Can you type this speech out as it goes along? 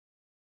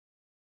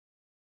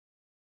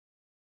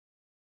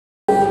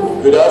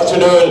Good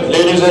afternoon,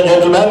 ladies and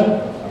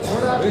gentlemen.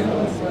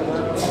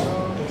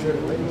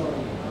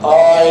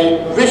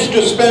 I wish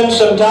to spend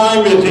some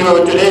time with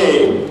you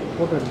today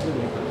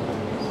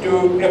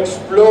to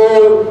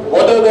explore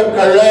what are the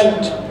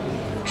current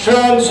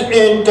trends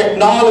in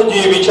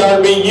technology which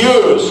are being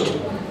used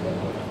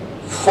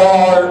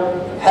for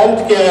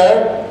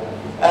healthcare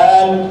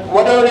and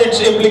what are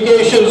its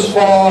implications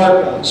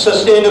for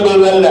sustainable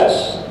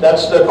wellness.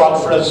 That's the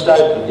conference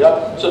title,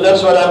 yeah? So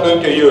that's what I'm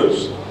going to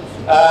use.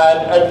 And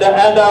at the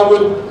end I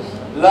would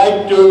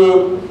like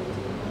to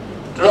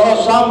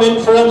draw some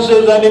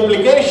inferences and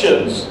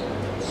implications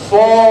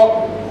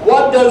for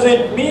what does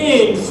it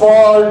mean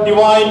for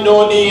Divine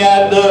Noni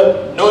and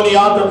the Noni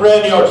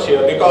entrepreneurs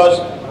here,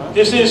 because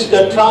this is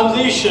the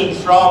transition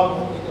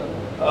from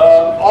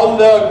all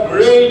the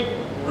great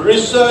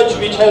research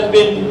which has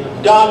been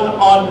done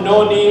on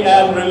Noni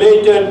and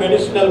related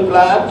medicinal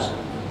plants.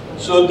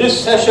 So this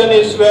session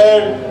is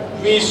where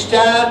we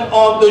stand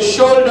on the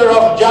shoulder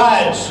of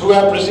giants who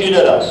have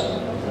preceded us.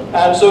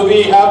 And so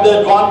we have the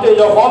advantage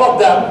of all of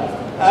them,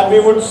 and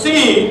we would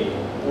see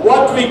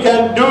what we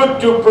can do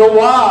to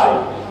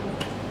provide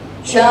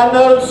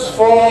channels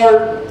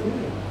for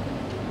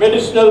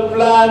medicinal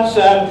plants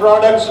and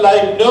products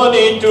like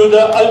Noni to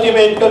the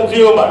ultimate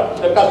consumer,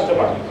 the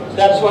customer.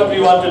 That's what we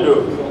want to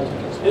do.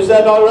 Is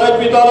that all right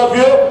with all of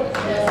you?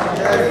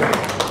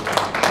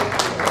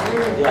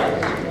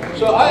 Yeah.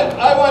 So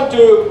I want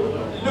to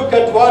look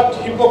at what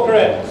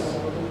Hippocrates,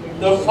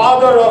 the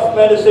father of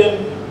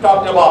medicine,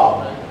 talked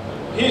about.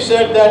 He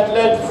said that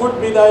let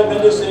food be thy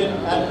medicine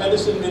and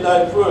medicine be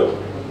thy food.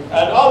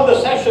 And all the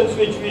sessions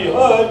which we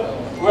heard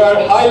were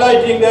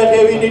highlighting that,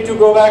 hey, we need to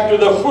go back to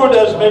the food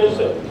as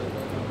medicine.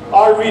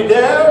 Are we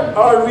there,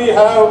 or we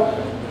have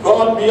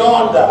gone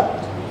beyond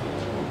that?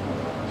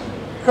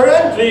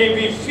 Currently,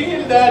 we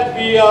feel that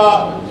we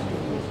are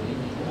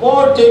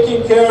more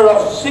taking care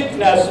of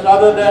sickness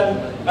rather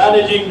than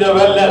managing the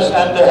wellness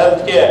and the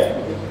health care.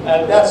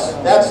 And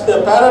that's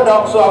the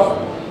paradox of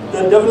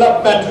the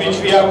development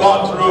which we have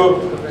gone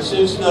through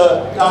since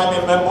the time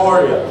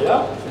immemorial.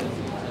 Yeah?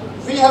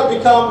 We have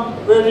become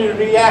very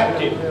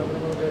reactive.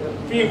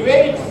 We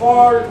wait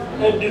for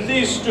a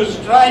disease to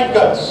strike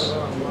us.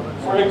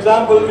 For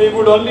example, we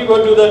would only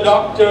go to the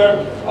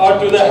doctor or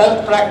to the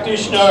health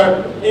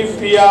practitioner if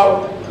we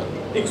have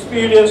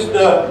experienced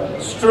the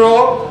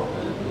stroke,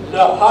 the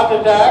heart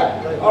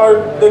attack,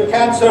 or the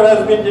cancer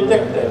has been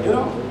detected, you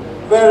know.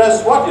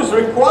 Whereas what is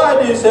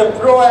required is a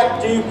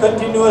proactive,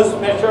 continuous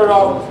measure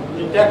of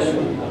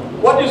detection.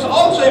 What is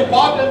also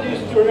important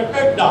is to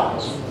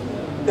recognize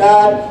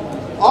that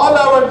all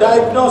our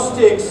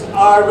diagnostics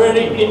are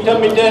very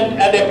intermittent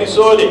and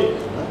episodic.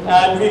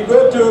 And we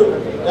go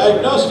to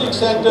diagnostic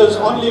centers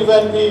only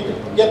when we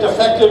get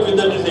affected with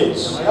the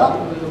disease. Yeah?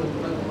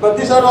 But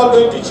these are all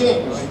going to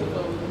change.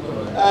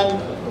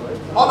 And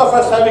all of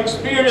us have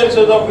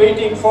experiences of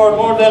waiting for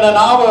more than an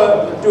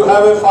hour to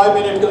have a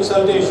 5-minute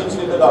consultations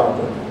with the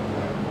doctor.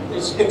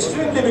 It's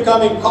extremely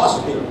becoming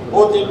costly,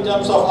 both in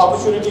terms of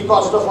opportunity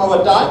cost of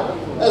our time,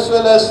 as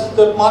well as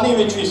the money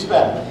which we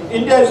spend.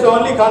 India is the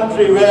only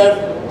country where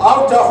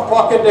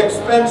out-of-pocket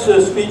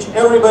expenses, which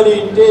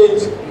everybody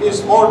entails,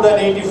 is more than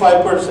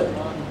 85%.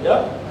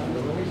 Yeah?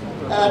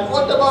 And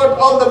what about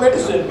all the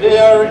medicine? They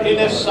are in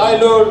a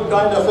siloed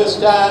kind of a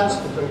stance,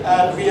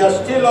 and we are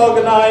still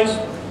organized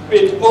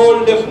with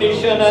old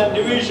definition and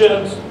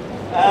divisions,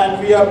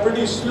 and we are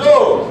pretty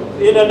slow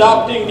in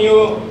adopting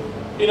new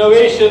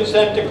innovations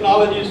and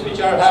technologies which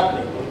are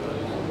happening.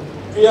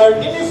 We are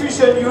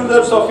inefficient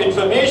users of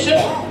information.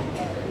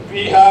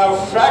 We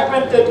have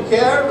fragmented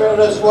care,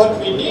 whereas what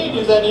we need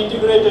is an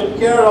integrated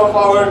care of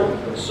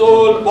our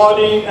soul,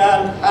 body,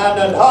 and hand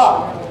and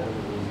heart.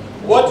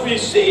 What we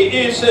see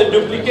is a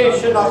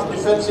duplication of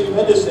defensive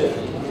medicine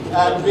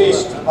and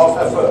waste of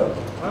effort.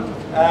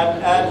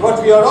 And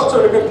what we are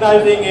also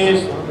recognizing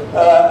is,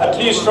 at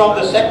least from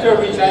the sector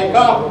which I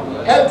come,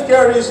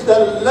 healthcare is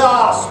the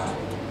last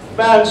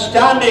man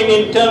standing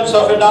in terms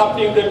of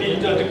adopting the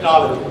digital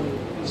technology.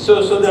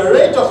 So the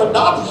rate of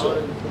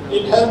adoption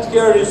in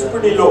healthcare is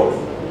pretty low.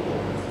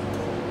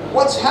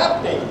 What's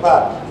happening?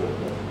 But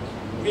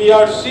we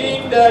are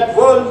seeing that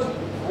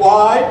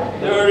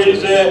worldwide there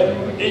is a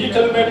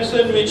digital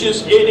medicine which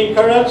is gaining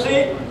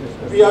currency.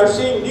 We are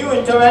seeing new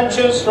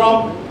interventions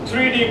from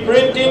 3D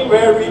printing,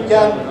 where we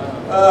can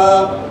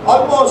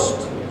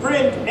almost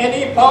print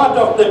any part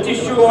of the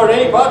tissue or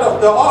any part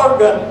of the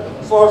organ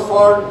for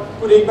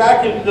putting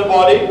back into the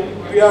body.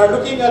 We are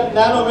looking at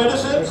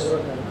nanomedicines,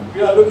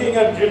 we are looking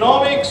at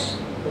genomics,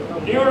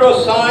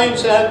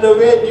 neuroscience, and the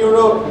way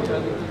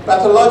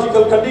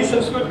neuropathological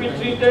conditions could be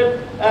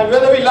treated. And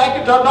whether we like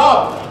it or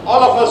not,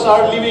 all of us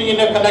are living in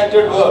a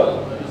connected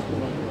world.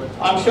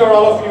 I'm sure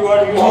all of you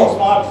are using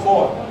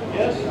smartphone,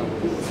 yes?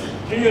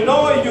 Do you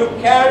know you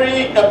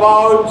carry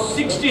about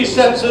 60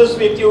 sensors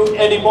with you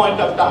at any point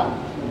of time?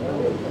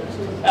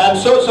 And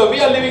so we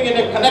are living in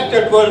a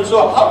connected world.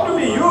 So how do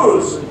we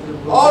use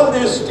all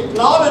these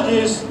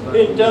technologies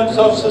in terms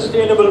of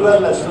sustainable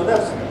wellness? So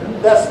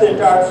that's the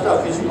entire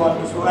stuff which we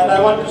want to do. And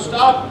I want to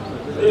start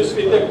this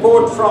with a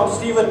quote from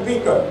Steven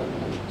Pinker.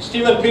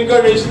 Steven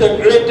Pinker is the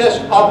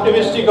greatest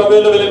optimistic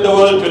available in the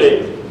world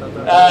today.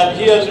 And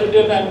he has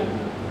written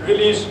and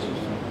released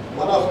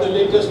one of the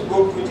latest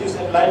books, which is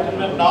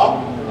Enlightenment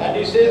Now. And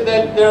he says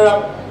that there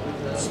are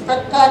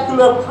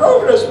spectacular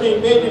progress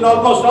being made in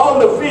almost all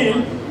the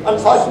field.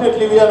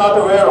 Unfortunately, we are not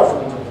aware of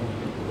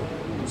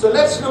it. So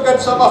let's look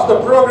at some of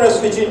the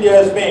progress which India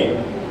has made.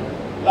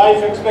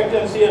 Life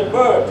expectancy at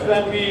birth.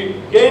 When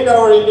we gained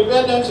our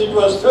independence, it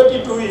was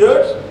 32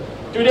 years.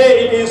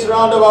 Today it is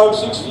around about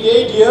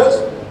 68 years.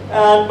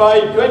 And by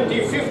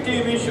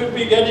 2050, we should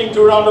be getting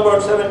to around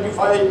about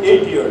 75,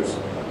 8 years.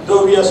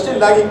 Though we are still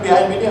lagging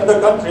behind many other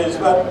countries,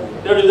 but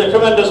there is a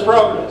tremendous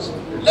progress.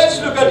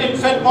 Let's look at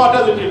infant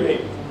mortality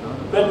rate.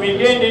 When we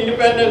gained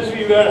independence,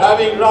 we were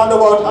having around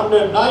about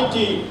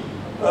 190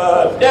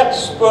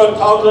 deaths per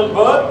 1,000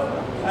 births.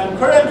 And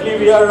currently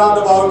we are around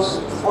about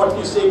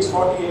 46,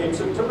 48,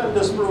 so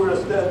tremendous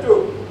progress there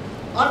too.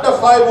 Under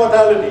 5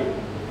 mortality.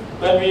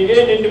 When we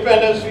gained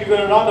independence, we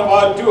were around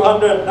about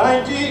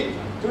 290.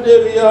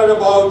 Today we are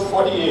about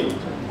 48.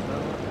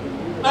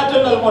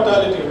 Maternal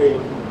mortality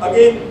rate.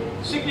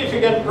 Again,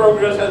 significant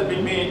progress has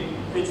been made,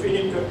 which we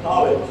need to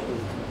acknowledge.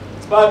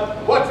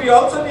 But what we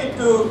also need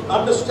to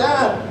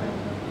understand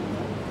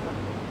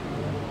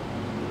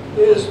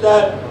is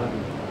that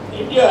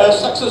India has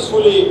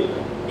successfully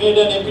made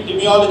an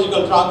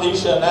epidemiological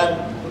transition,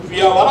 and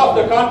we are one of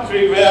the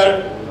countries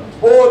where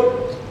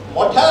both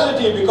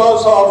mortality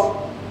because of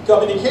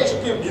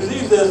communicative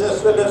diseases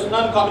as well as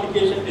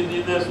non-communication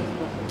diseases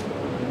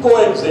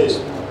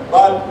coexist.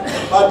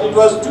 But it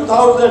was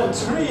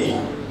 2003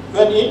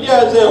 when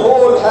India as a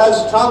whole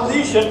has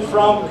transitioned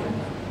from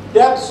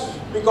deaths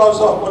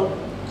because of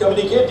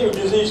communicative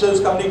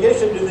diseases,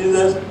 communication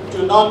diseases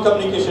to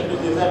non-communication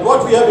diseases. And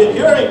what we have been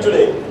hearing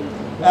today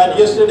and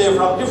yesterday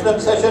from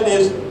different sessions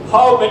is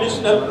how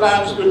medicinal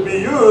plants could be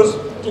used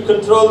to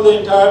control the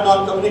entire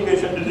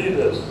non-communication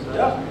diseases.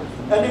 Yeah?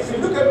 And if you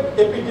look at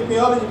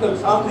epidemiological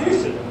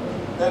transition,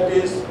 that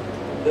is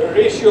the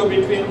ratio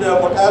between the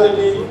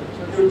mortality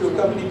due to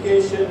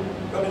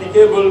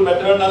communicable,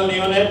 maternal,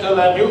 neonatal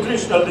and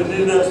nutritional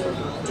diseases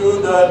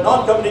to the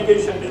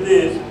non-communication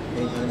disease,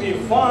 we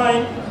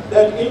find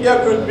that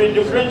India could be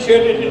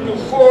differentiated into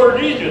 4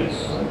 regions.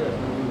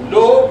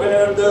 Low,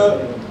 where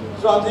the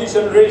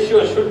transition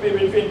ratio should be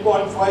between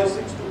 0.56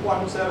 to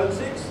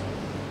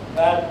 0.76,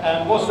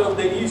 and most of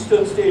the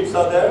eastern states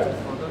are there.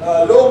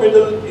 Low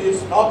middle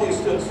is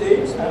northeastern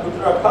states and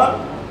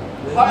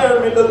Uttarakhand.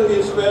 Higher middle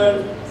is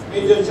where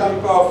major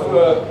chunk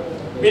of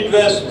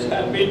Midwest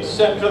and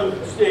mid-central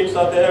states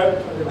are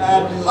there.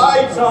 And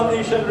high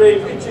transition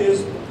rate, which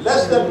is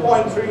less than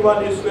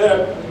 0.31, is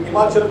where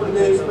Himachal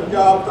Pradesh,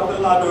 Punjab, Tamil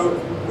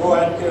Nadu,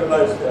 Goa and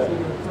Kerala is there.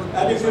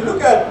 And if you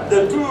look at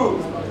the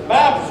 2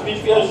 maps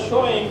which we are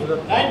showing,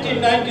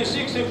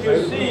 1996, if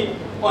you see,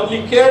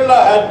 only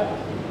Kerala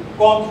had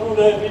gone through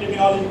the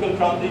epidemiological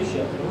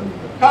transition.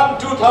 Come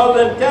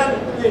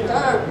 2010, the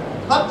entire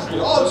country,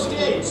 all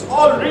states,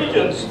 all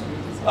regions,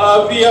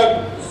 we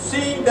are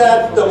seeing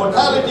that the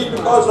mortality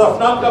because of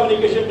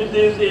non-communication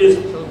disease is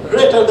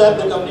greater than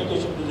the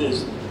communication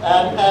disease.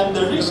 And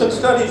the recent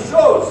study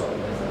shows,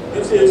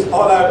 this is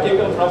all I have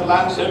taken from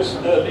Lancet's,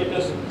 the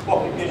latest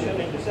publication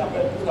in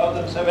December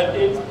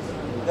 2017,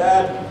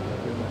 that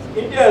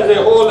India as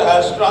a whole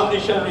has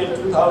transitioned in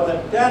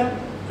 2010.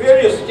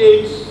 Various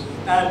states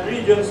and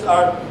regions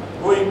are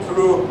going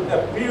through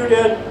a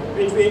period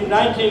between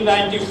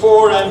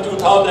 1994 and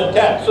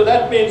 2010. So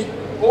that means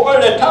over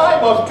a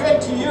time of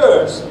 20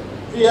 years,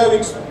 we have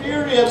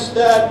experienced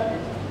that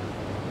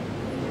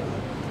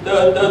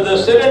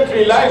the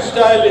sedentary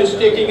lifestyle is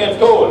taking a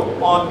toll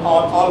on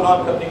all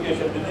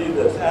non-communication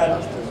diseases.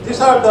 And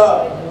these are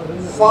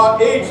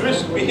the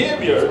age-risk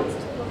behavior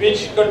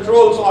which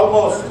controls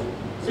almost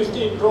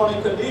 15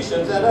 chronic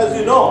conditions. And as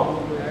you know,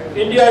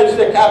 India is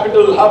the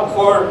capital hub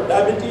for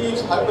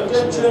diabetes,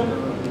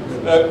 hypertension,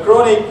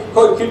 chronic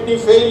kidney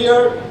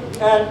failure,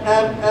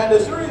 and a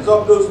series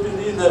of those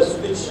diseases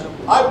which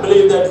I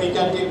believe that we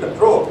can take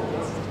control.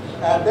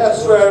 And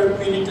that's where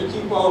we need to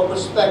keep our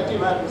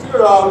perspective and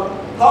figure out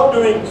how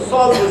do we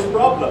solve these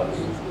problems.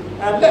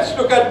 And let's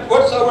look at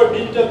what's our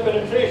digital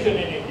penetration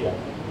in India.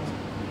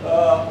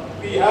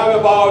 We have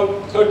about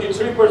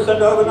 33%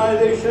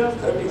 urbanization,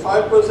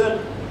 35%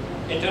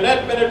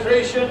 internet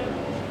penetration,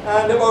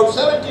 and about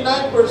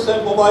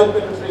 79% mobile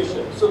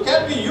penetration. So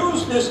can we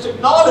use these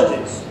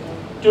technologies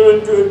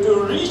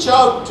to reach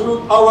out to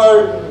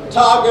our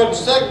target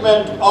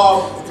segment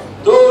of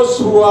those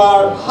who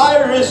are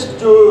high risk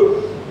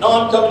to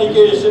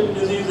non-communication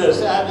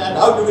diseases, and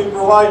how do we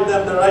provide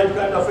them the right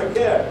kind of a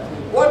care?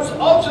 What's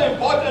also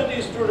important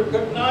is to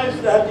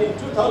recognize that in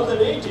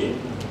 2018,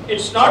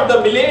 it's not the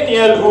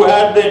millennial who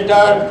had the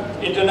entire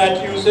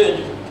internet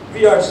usage.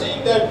 We are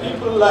seeing that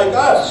people like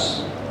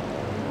us,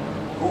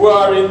 who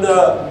are in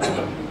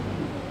the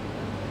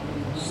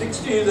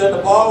 60s and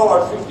above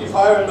or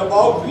 55 and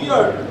above, we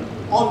are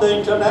on the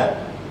internet.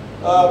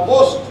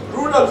 Most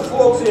rural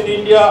folks in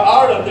India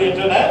are on the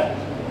internet.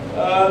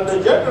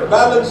 The gender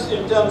balance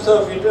in terms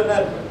of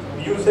internet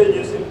usage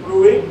is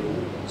improving.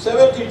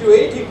 70 to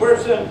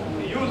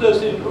 80%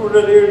 users in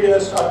rural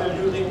areas started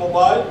using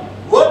mobile.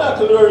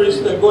 Vernacular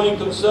is the going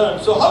concern.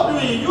 So how do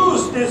we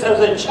use this as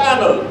a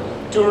channel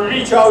to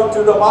reach out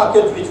to the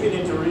market which we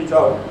need to reach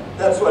out?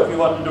 That's what we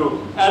want to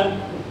do.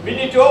 And we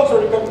need to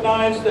also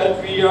recognize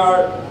that we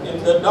are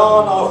in the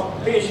dawn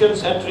of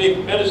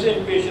patient-centric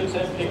medicine,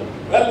 patient-centric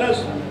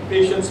wellness,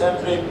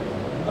 patient-centric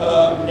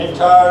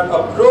entire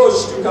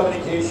approach to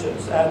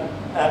communications, and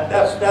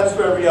that's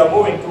where we are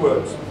moving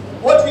towards.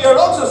 What we are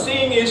also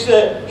seeing is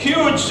a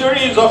huge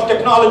series of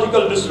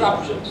technological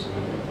disruptions.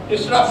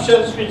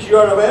 Disruptions which you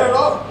are aware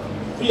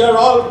of. We are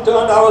all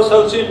turned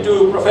ourselves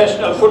into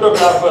professional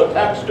photographers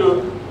thanks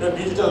to the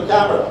digital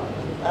camera.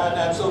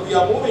 And so we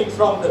are moving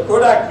from the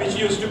Kodak which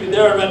used to be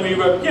there when we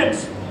were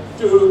kids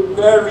to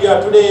where we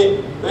are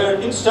today, where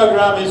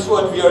Instagram is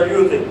what we are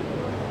using.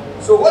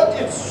 So what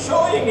it's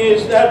showing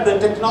is that the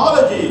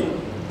technology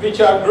which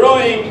are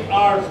growing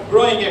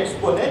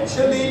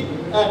exponentially,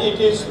 and it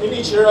is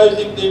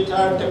miniaturizing the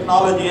entire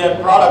technology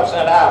and products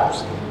and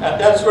apps. And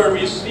that's where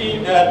we see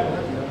that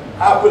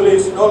Apple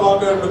is no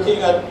longer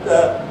looking at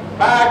the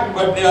Mac,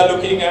 but they are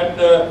looking at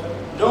the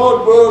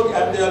notebook,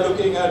 and they are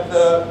looking at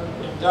the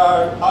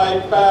entire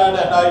iPad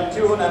and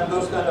iTunes and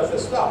those kind of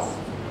stuff.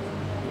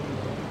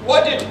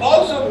 What it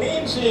also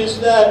means is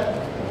that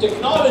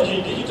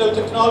technology, digital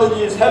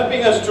technology, is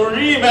helping us to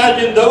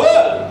reimagine the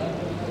world.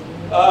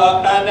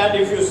 And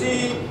if you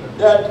see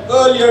that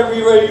earlier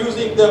we were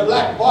using the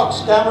black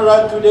box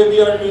camera, today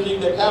we are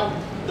using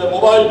the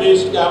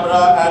mobile-based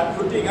camera and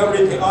putting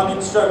everything on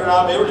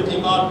Instagram,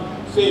 everything on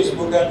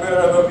Facebook and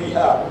wherever we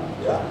have.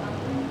 Yeah.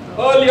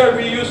 Earlier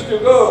we used to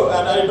go,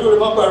 and I do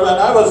remember when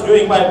I was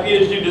doing my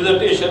PhD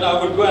dissertation,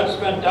 I would go and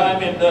spend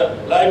time in the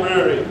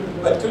library.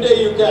 But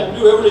today you can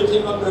do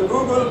everything on the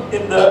Google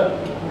in the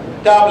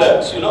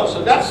tablets, you know.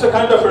 So that's the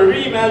kind of a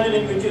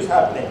reimagining which is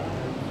happening.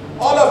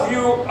 All of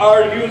you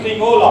are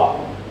using Ola.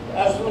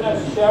 As soon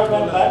as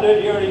Chairman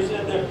landed here, he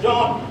said that,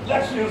 John,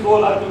 let's use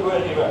Ola to go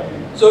anywhere.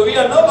 So we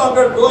are no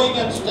longer going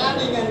and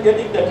standing and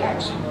getting the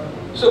taxi.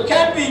 So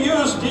can we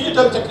use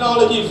digital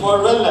technology for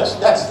wellness?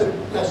 That's the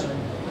question.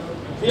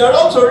 We are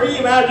also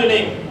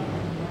reimagining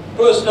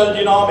personal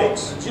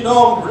genomics.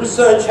 Genome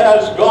research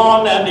has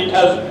gone and it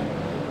has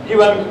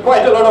given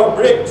quite a lot of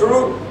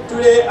breakthrough.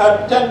 Today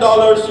at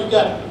 $10 you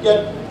can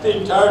get the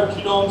entire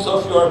genomes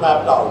of your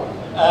mapped out.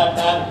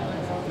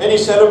 And many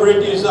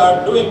celebrities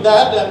are doing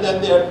that, and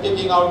then they are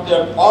taking out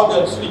their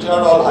organs, which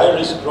are all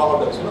high-risk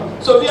organs. You know?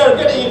 So we are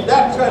getting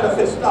that kind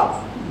of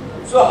stuff.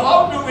 So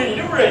how do we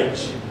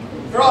leverage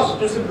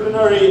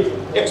cross-disciplinary,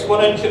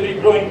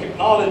 exponentially growing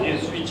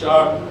technologies which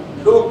are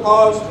low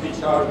cost,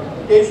 which are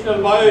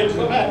computational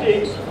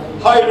bioinformatics,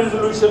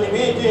 high-resolution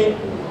imaging,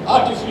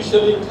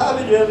 artificial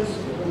intelligence,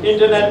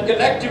 internet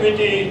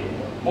connectivity,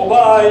 mobile,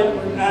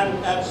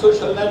 and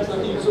social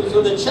networking.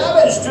 So the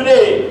challenge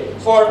today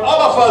for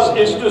all of us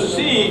is to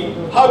see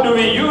how do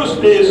we use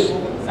this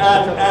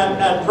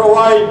and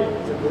provide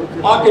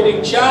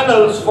marketing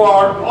channels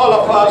for all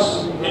of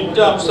us in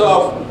terms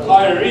of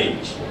high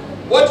reach.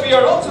 What we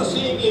are also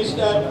seeing is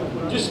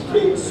that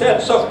discrete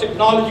sets of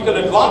technological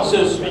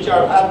advances which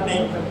are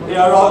happening, they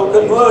are all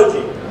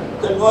converging.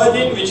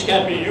 Converging, which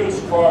can be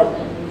used for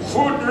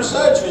food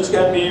research, which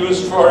can be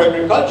used for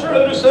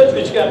agricultural research,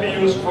 which can be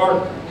used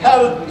for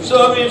health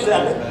service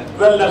and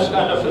wellness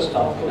kind of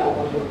stuff.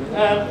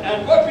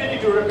 And what we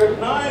need to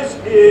recognize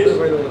is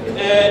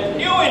a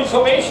new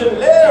information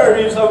layer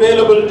is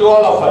available to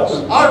all of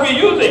us. Are we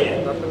using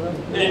it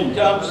in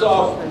terms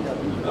of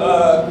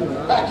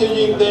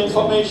packaging the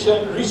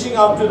information, reaching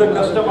out to the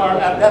customer,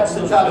 and that's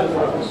the challenge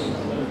for us.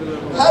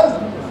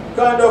 Health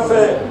kind of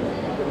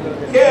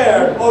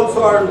care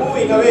also are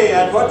moving away,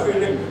 and what we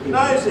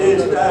recognize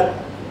is that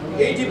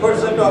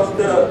 80% of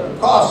the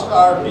costs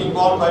are being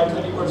borne by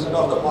 20%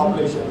 of the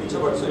population,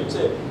 whichever. So it's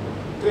a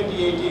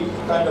 2080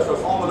 kind of a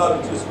formula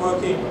which is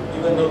working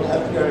even in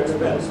healthcare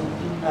expense.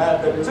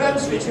 And the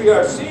trends which we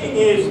are seeing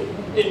is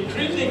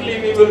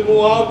increasingly we will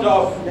move out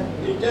of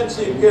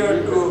intensive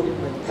care to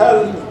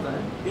health,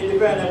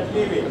 independent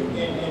living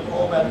in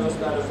home and those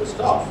kind of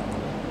stuff.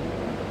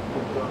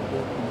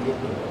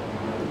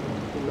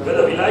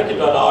 Whether we like it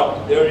or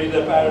not, there is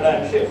a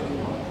paradigm shift.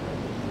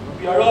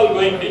 We are all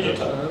going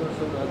digital.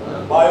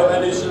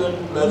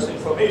 Biomedicine plus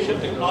information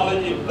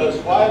technology plus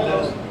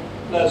wireless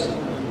plus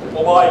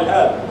mobile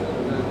health.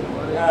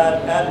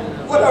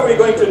 And what are we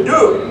going to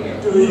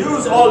do to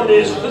use all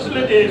these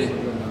facilities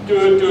to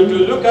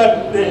look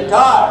at the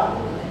entire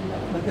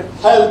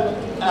health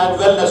and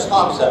wellness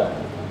concept?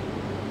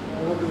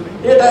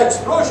 Data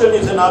explosion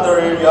is another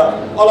area.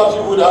 All of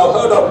you would have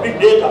heard of big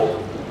data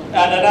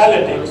and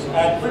analytics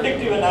and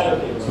predictive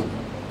analytics.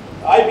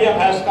 IBM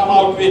has come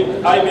out with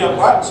IBM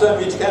Watson,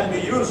 which can be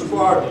used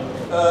for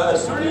a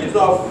series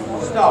of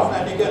stuff,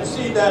 and you can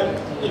see that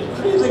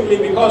increasingly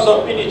because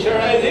of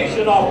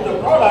miniaturization of the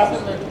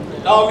products,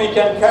 now we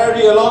can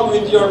carry along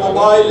with your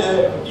mobile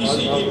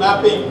ECG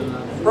mapping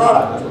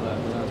product,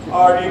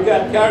 or you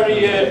can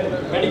carry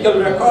a medical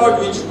record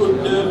which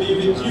could be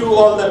with you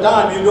all the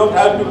time. You don't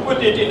have to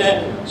put it in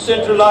a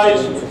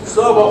centralized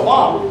server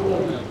farm.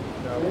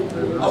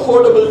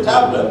 Affordable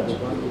tablet.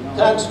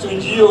 Thanks to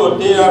Jio,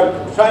 they are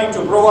trying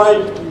to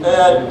provide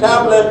a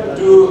tablet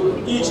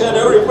to each and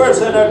every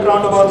person at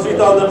around about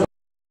 3,000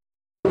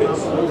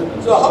 rupees.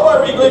 So how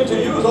are we going to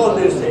use all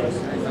these things?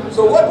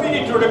 So what we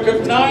need to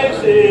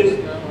recognize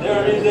is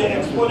there is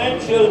an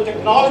exponential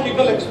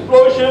technological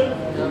explosion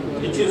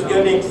which is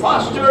getting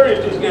faster, it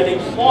is getting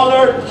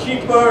smaller,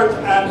 cheaper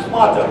and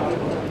smarter.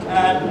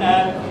 And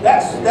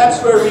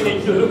that's where we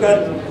need to look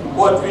at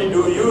what we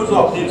do use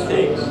of these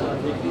things.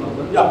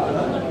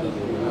 Yeah.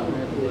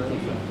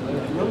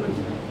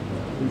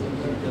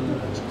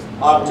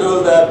 I'm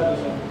told that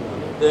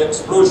the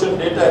explosion,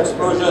 data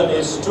explosion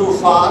is too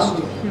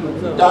fast,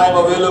 time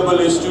available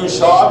is too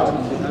short,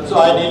 so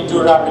I need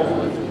to wrap it up.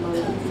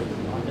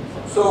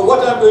 So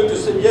what I'm going to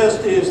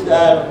suggest is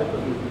that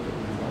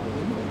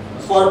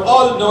for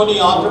all Noni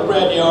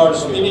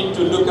entrepreneurs, we need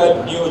to look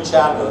at new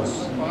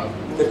channels.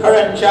 The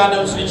current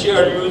channels which you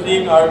are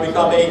using are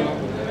becoming,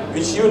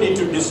 which you need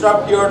to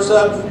disrupt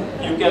yourself.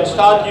 You can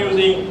start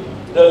using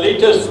the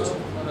latest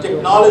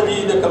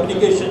technology, the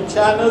communication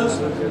channels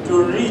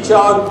to reach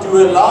out to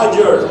a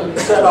larger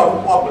set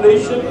of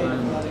population,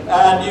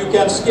 and you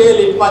can scale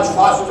it much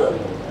faster.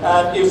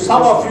 And if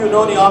some of you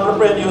Noni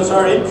entrepreneurs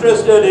are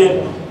interested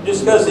in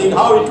discussing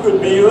how it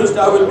could be used,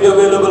 I will be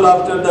available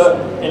after the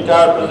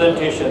entire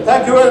presentation.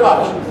 Thank you very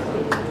much.